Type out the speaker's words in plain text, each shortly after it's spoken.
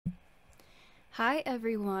Hi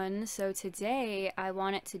everyone, so today I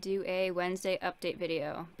wanted to do a Wednesday update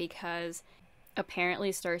video because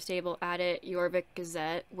apparently Star Stable added Jorvik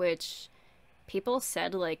Gazette, which people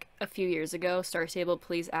said like a few years ago, Star Stable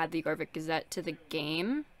please add the Jorvik Gazette to the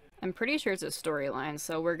game. I'm pretty sure it's a storyline,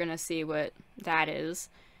 so we're gonna see what that is.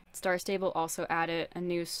 Star Stable also added a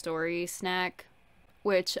new story snack,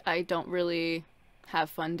 which I don't really have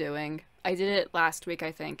fun doing. I did it last week,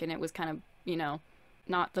 I think, and it was kind of,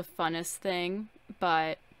 not the funnest thing,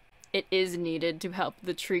 but it is needed to help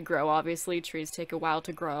the tree grow. Obviously, trees take a while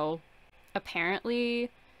to grow. Apparently,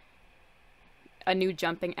 a new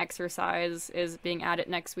jumping exercise is being added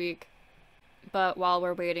next week. But while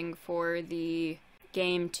we're waiting for the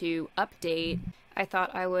game to update, I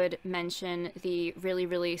thought I would mention the really,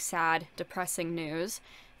 really sad, depressing news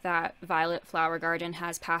that Violet Flowergarden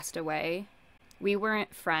has passed away. We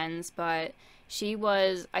weren't friends, but she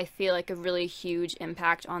was, I feel like, a really huge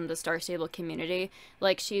impact on the Star Stable community.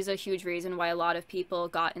 Like, she's a huge reason why a lot of people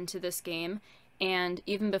got into this game, and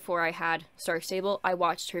even before I had Star Stable, I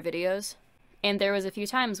watched her videos. And there was a few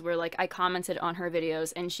times where, like, I commented on her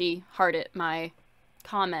videos, and she hearted my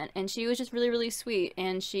comment, and she was just really, really sweet,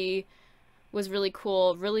 and she was really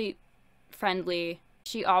cool, really friendly.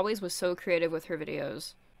 She always was so creative with her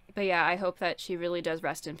videos. But yeah, I hope that she really does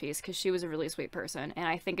rest in peace, because she was a really sweet person, and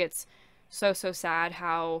I think it's so sad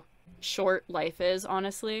how short life is,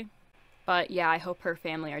 honestly. But yeah, I hope her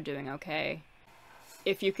family are doing okay.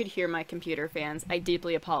 If you could hear my computer, fans, I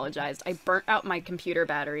deeply apologized. I burnt out my computer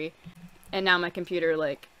battery, and now my computer,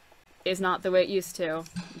 like, is not the way it used to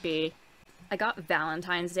be. I got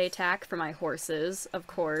Valentine's Day tack for my horses, of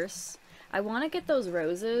course. I want to get those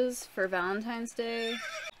roses for Valentine's Day.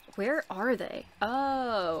 Where are they?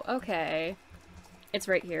 Oh, okay. It's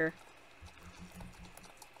right here.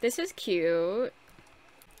 This is cute.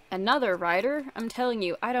 Another rider? I'm telling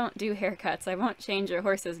you, I don't do haircuts. I won't change your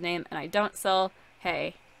horse's name, and I don't sell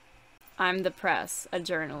hay. I'm the press, a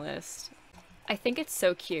journalist. I think it's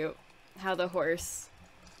so cute how the horse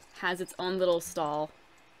has its own little stall.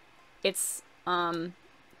 It's,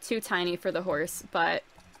 too tiny for the horse, but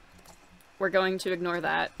we're going to ignore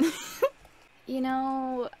that. You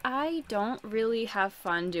know, I don't really have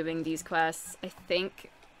fun doing these quests. I think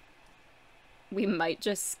we might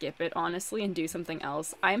just skip it, honestly, and do something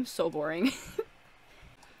else. I'm so boring.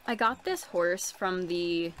 I got this horse from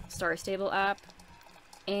the Star Stable app,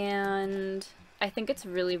 and I think it's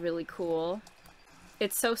really, really cool.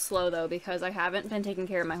 It's so slow, though, because I haven't been taking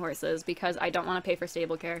care of my horses, because I don't want to pay for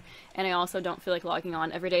stable care, and I also don't feel like logging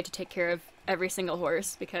on every day to take care of every single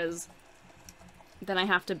horse, because then I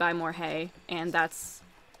have to buy more hay, and that's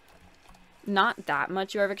not that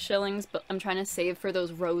much Jorvik shillings, but I'm trying to save for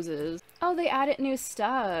those roses. Oh, they added new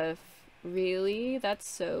stuff. Really? That's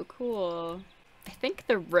so cool. I think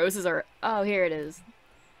the roses are... Oh, here it is.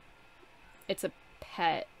 It's a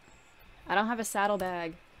pet. I don't have a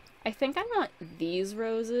saddlebag. I think I want these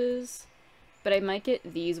roses, but I might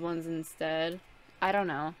get these ones instead. I don't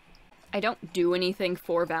know. I don't do anything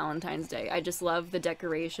for Valentine's Day. I just love the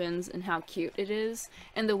decorations and how cute it is,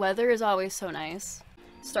 and the weather is always so nice.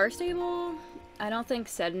 Star Stable, I don't think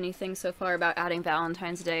said anything so far about adding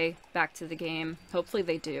Valentine's Day back to the game. Hopefully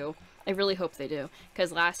they do. I really hope they do,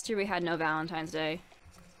 because last year we had no Valentine's Day.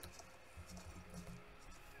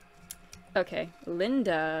 Okay,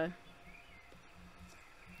 Linda.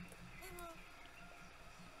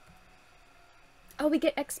 Oh, we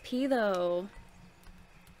get XP though.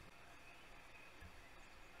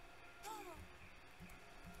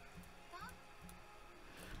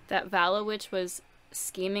 That Vala Witch was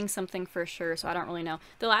scheming something for sure, so I don't really know.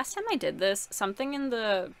 The last time I did this, something in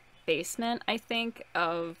the basement, I think,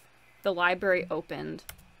 of the library opened.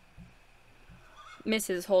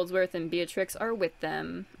 Mrs. Holdsworth and Beatrix are with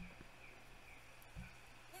them.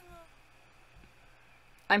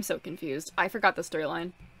 I'm so confused. I forgot the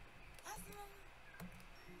storyline.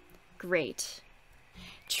 Great.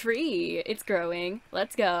 Tree! It's growing.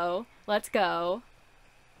 Let's go. Let's go.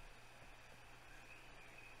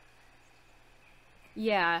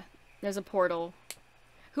 Yeah, there's a portal.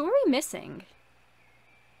 Who are we missing?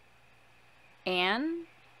 Anne?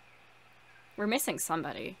 We're missing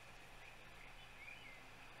somebody.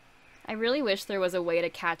 I really wish there was a way to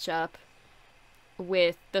catch up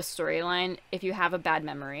with the storyline if you have a bad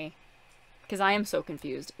memory. Because I am so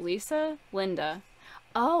confused. Lisa? Linda?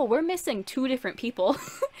 Oh, we're missing two different people.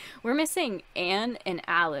 We're missing Anne and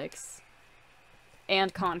Alex.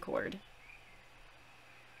 And Concord.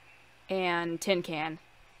 And Tin Can.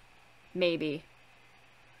 Maybe.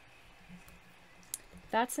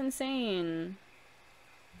 That's insane.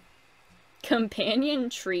 Companion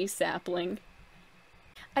tree sapling.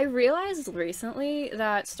 I realized recently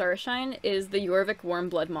that Starshine is the Jorvik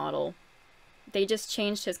Warmblood model. They just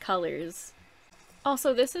changed his colors.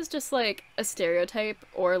 Also, this is just like a stereotype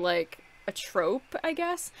or like a trope, I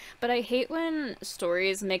guess, but I hate when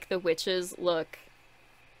stories make the witches look,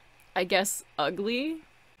 I guess, ugly.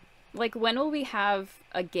 Like, when will we have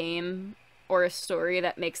a game or a story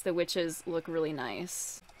that makes the witches look really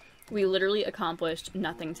nice? We literally accomplished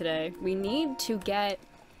nothing today. We need to get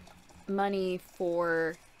money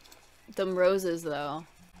for them roses, though.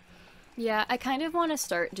 Yeah, I kind of want to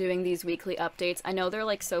start doing these weekly updates. I know they're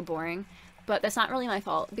like so boring, but that's not really my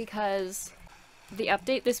fault because the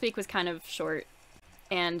update this week was kind of short,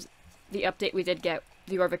 and the update we did get,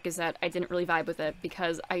 the Jorvik Gazette, I didn't really vibe with it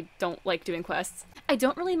because I don't like doing quests. I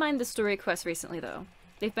don't really mind the story quests recently, though.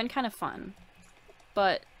 They've been kind of fun,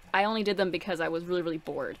 but I only did them because I was really, really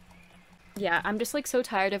bored. Yeah, I'm just like so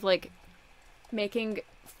tired of like making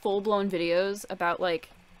full-blown videos about like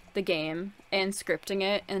the game and scripting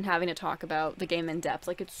it and having to talk about the game in depth.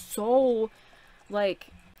 Like, it's so like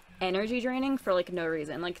energy draining for like no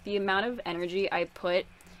reason. Like, the amount of energy I put,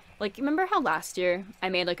 like, remember how last year I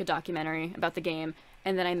made like a documentary about the game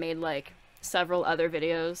and then I made like several other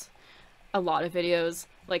videos, a lot of videos,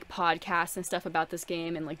 like podcasts and stuff about this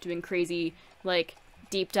game and like doing crazy like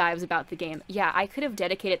deep dives about the game. Yeah, I could have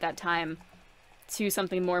dedicated that time to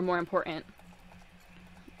something more and more important,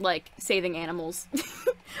 like saving animals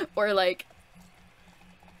or like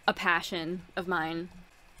a passion of mine.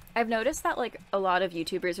 I've noticed that like a lot of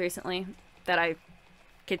YouTubers recently that I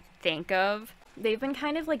could think of, they've been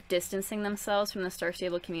kind of like distancing themselves from the Star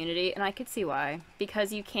Stable community, and I could see why.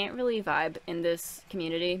 Because you can't really vibe in this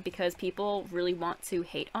community because people really want to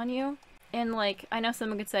hate on you. And like, I know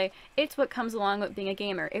someone could say, it's what comes along with being a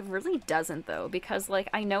gamer. It really doesn't though, because like,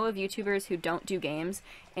 I know of YouTubers who don't do games,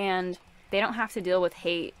 and they don't have to deal with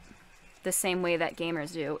hate the same way that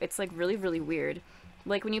gamers do. It's like really, really weird.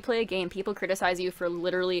 Like, when you play a game, people criticize you for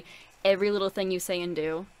literally every little thing you say and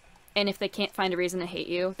do. And if they can't find a reason to hate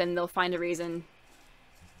you, then they'll find a reason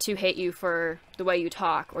to hate you for the way you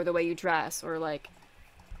talk, or the way you dress, or like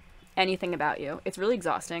anything about you. It's really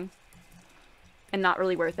exhausting. And not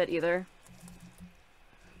really worth it either.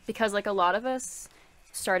 Because like, a lot of us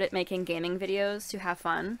started making gaming videos to have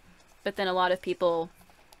fun, but then a lot of people,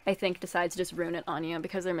 I think, decide to just ruin it on you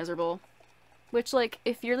because they're miserable. Which, like,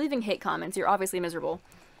 if you're leaving hate comments, you're obviously miserable.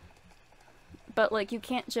 But like, you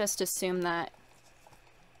can't just assume that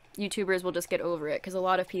YouTubers will just get over it, because a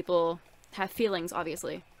lot of people have feelings,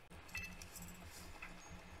 obviously.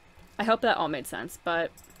 I hope that all made sense, but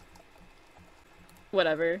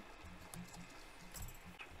whatever.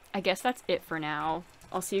 I guess that's it for now.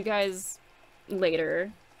 I'll see you guys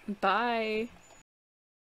later. Bye!